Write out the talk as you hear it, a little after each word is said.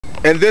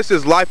and this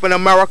is Life in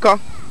America.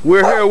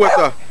 We're here with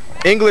the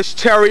English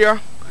Terrier,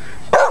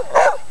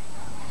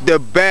 the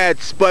bad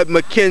Spud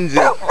Mckenzie.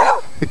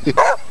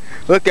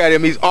 Look at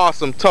him, he's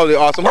awesome, totally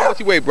awesome. How much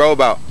he weigh, bro,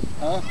 about?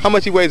 Huh? How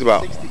much he weighs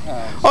about? 60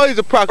 pounds. Oh, he's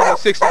approximately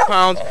 60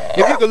 pounds.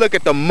 If you could look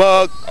at the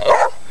mug,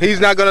 he's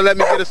not gonna let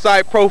me get a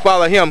side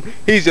profile of him.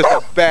 He's just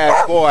a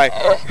bad boy.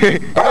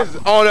 This is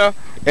owner,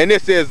 and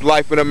this is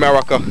Life in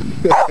America.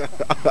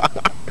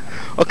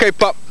 Okay,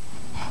 pup.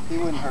 He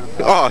wouldn't hurt a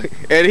fly. Oh,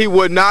 and he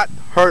would not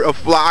hurt a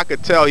fly. I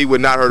could tell he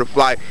would not hurt a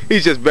fly.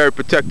 He's just very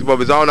protective of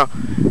his owner.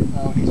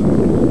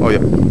 Oh yeah.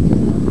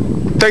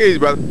 Take it easy,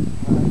 brother.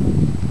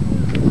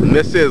 And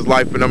this is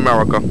Life in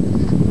America.